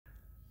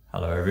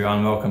Hello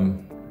everyone,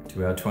 welcome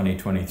to our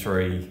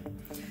 2023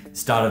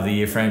 start of the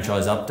year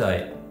franchise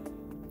update.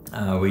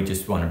 We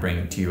just want to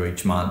bring to you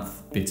each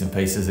month bits and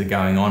pieces that are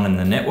going on in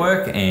the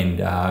network and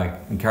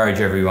encourage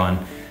everyone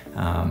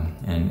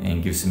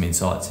and give some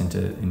insights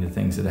into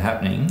things that are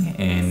happening.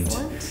 And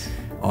Excellent.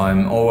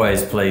 I'm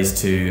always pleased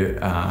to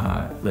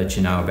let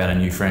you know about a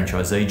new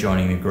franchisee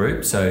joining the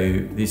group. So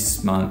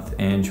this month,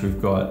 Ange,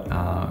 we've got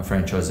a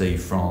franchisee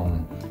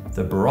from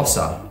the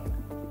Barossa,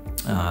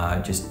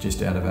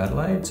 just out of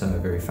Adelaide, so a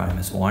very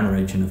famous wine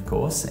region, of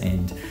course.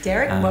 And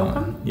Derek,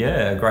 welcome.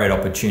 Yeah, a great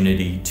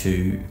opportunity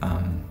to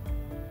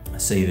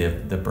see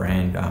the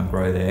brand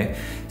grow there.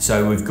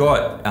 So we've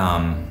got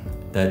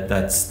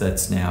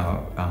that's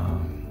now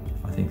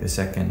I think the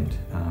second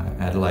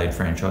Adelaide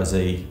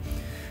franchisee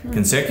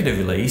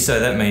consecutively.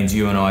 So that means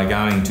you and I are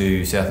going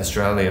to South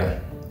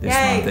Australia this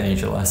Yay. month,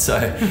 Angela. So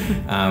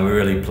we're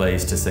really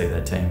pleased to see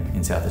that team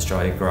in South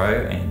Australia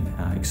grow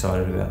and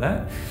excited about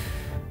that.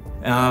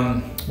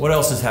 What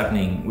else is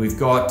happening? We've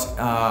got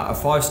a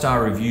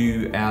 5-star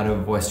review out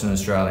of Western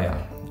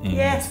Australia. And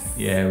Yes.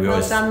 yeah, we Well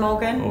always done,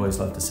 Morgan. always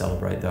love to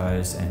celebrate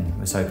those, and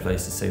we're so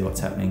pleased to see what's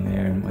happening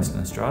there in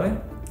Western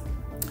Australia.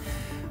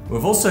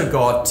 We've also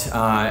got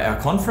our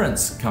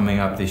conference coming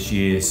up this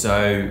year,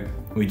 so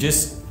we're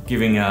just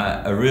giving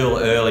a real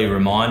early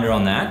reminder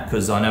on that,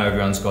 because I know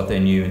everyone's got their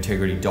new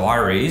integrity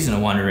diaries and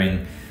are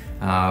wondering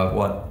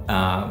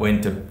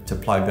when to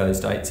plug those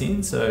dates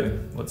in. So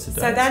what's the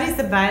date? So that is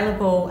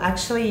available.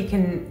 Actually, you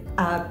can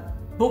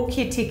book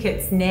your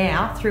tickets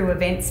now through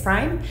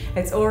EventsFrame.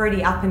 It's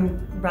already up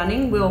and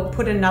running. We'll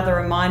put another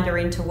reminder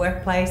into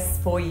Workplace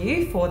for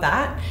you for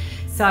that.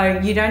 So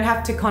you don't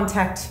have to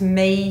contact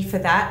me for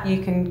that.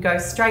 You can go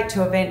straight to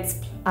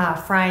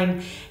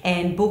EventsFrame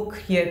and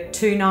book your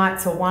 2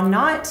 nights or 1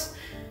 night.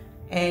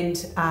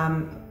 And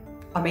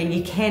I mean,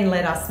 you can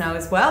let us know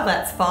as well,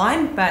 that's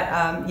fine,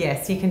 but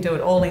yes, you can do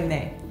it all in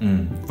there.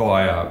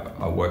 Via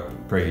a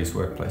previous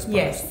workplace post.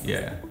 Yes.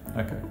 Yeah,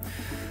 okay.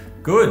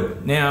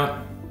 Good.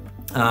 Now,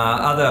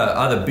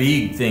 other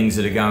big things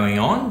that are going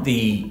on,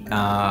 the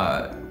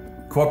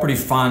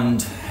Cooperative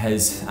Fund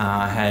has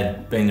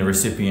been the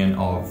recipient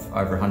of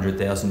over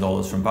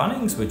 $100,000 from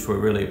Bunnings, which we're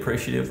really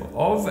appreciative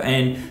of,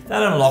 and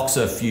that unlocks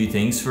a few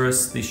things for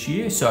us this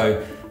year.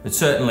 So it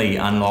certainly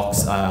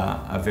unlocks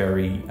a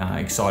very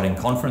exciting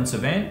conference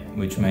event,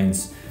 which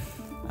means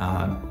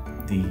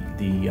the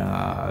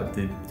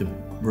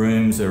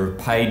rooms are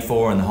paid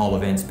for and the whole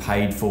event's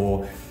paid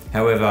for.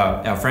 However,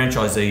 our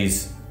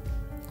franchisees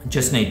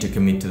just need to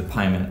commit to the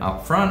payment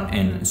up front,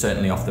 and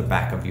certainly off the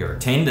back of your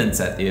attendance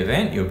at the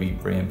event, you'll be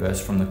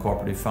reimbursed from the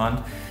Cooperative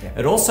Fund. Yep.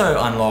 It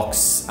also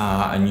unlocks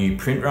a new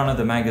print run of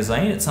the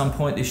magazine at some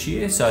point this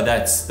year, so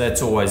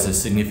that's always a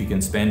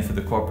significant spend for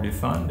the Cooperative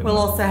Fund. We'll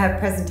also have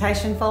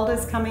presentation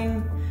folders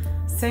coming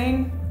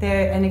soon.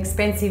 They're an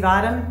expensive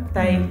item.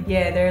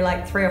 They're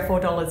like $3 or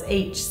 $4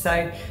 each,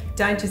 so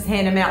don't just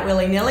hand them out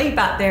willy-nilly,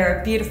 but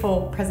they're a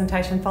beautiful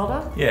presentation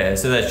folder. Yeah,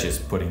 so that's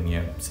just putting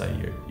your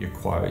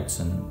quotes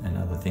and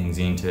other things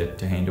in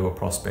to hand to a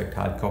prospect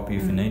hard copy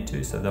if you need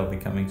to, so they'll be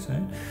coming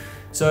soon.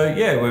 So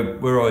yeah,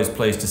 we're always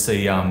pleased to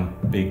see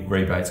big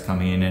rebates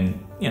coming in,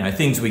 and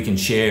things we can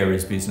share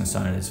as business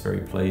owners,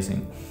 very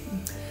pleasing.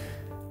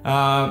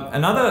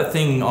 Another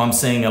thing I'm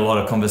seeing a lot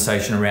of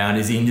conversation around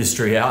is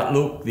industry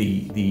outlook.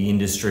 The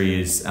industry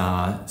is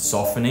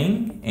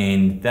softening,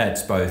 and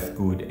that's both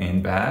good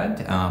and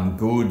bad.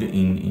 Good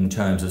in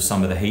terms of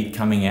some of the heat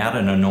coming out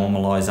and a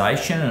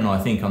normalisation, and I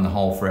think on the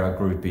whole for our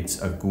group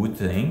it's a good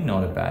thing,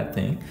 not a bad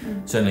thing.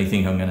 Certainly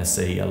think I'm going to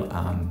see a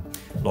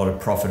lot of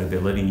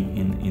profitability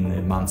in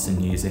the months and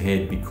years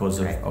ahead because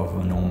of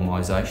a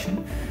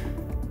normalisation.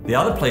 The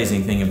other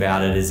pleasing thing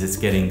about it is it's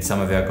getting some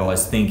of our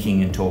guys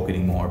thinking and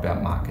talking more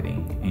about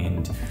marketing.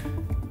 And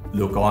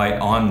look,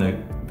 I'm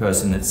the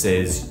person that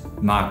says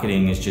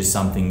marketing is just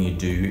something you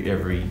do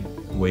every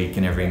week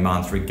and every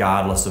month,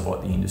 regardless of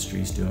what the industry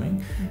is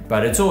doing.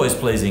 But it's always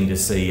pleasing to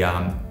see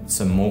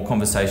some more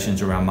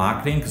conversations around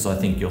marketing, because I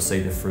think you'll see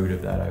the fruit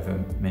of that over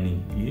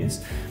many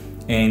years.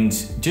 And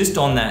just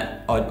on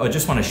that, I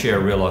just want to share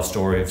a real life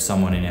story of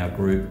someone in our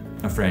group,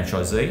 a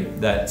franchisee,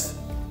 that's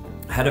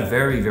had a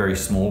very, very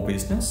small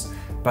business,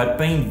 but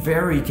been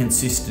very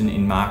consistent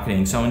in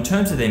marketing. So in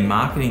terms of their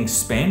marketing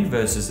spend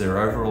versus their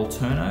overall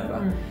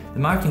turnover, the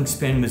marketing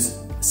spend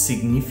was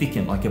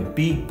significant, like a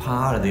big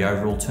part of the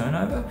overall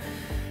turnover.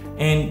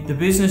 And the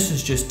business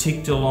has just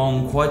ticked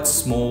along quite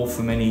small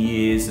for many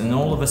years, and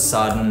all of a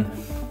sudden,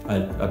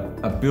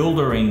 a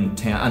builder in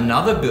town,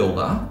 another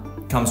builder,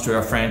 comes to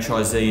our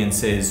franchisee and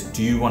says,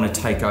 do you want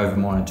to take over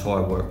my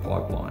entire work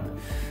pipeline?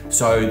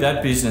 So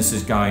that business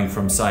is going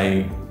from,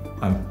 say,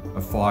 a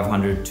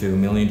 $500 to $1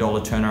 million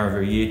turnover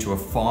a year to a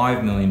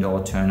 $5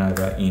 million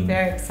turnover in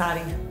Very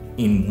exciting.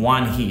 in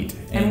one hit.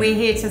 And we're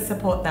here to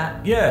support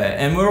that. Yeah,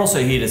 and we're also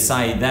here to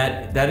say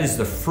that that is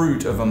the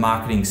fruit of a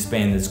marketing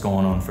spend that's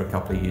gone on for a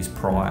couple of years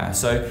prior.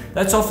 So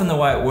that's often the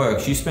way it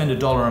works. You spend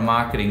 $1 on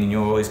marketing and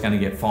you're always going to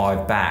get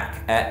 5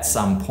 back at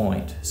some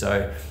point.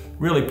 So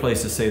really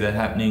pleased to see that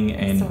happening.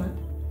 And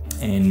Excellent.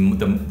 and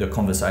the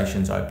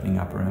conversations opening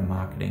up around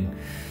marketing.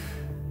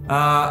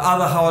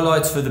 Other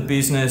highlights for the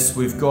business,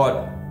 we've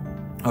got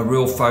a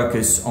real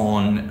focus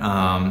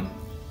on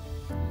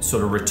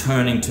sort of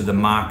returning to the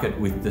market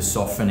with the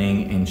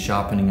softening and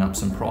sharpening up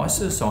some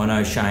prices. So I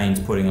know Shane's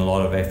putting a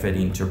lot of effort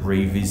into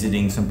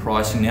revisiting some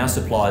pricing now.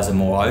 Suppliers are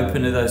more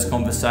open to those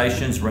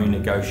conversations,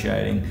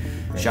 renegotiating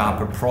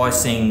sharper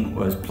pricing.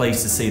 Was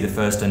pleased to see the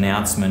first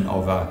announcement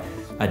of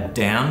a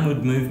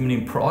downward movement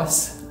in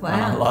price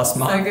last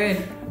month. So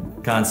good.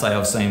 Can't say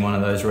I've seen one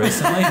of those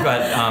recently,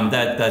 but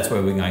that's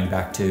where we're going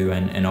back to,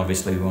 and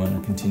obviously we want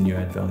to continue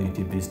to add value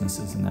to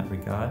businesses in that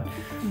regard.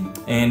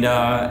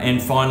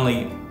 And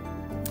finally,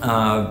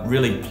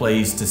 really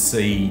pleased to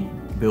see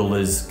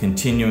builders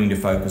continuing to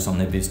focus on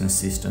their business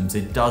systems.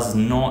 It does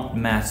not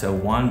matter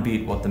one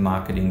bit what the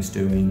marketing's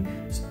doing,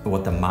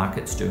 what the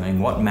market's doing.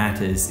 What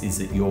matters is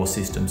that your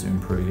systems are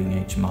improving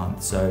each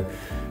month. So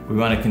we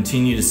want to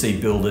continue to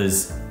see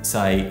builders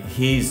say,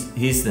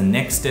 here's the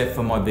next step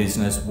for my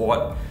business.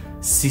 What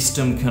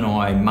system can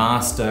I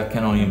master,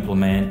 can I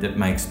implement that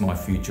makes my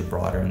future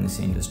brighter in this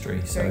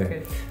industry?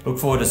 So look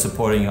forward to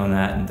supporting you on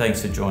that, and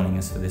thanks for joining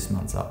us for this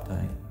month's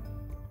update.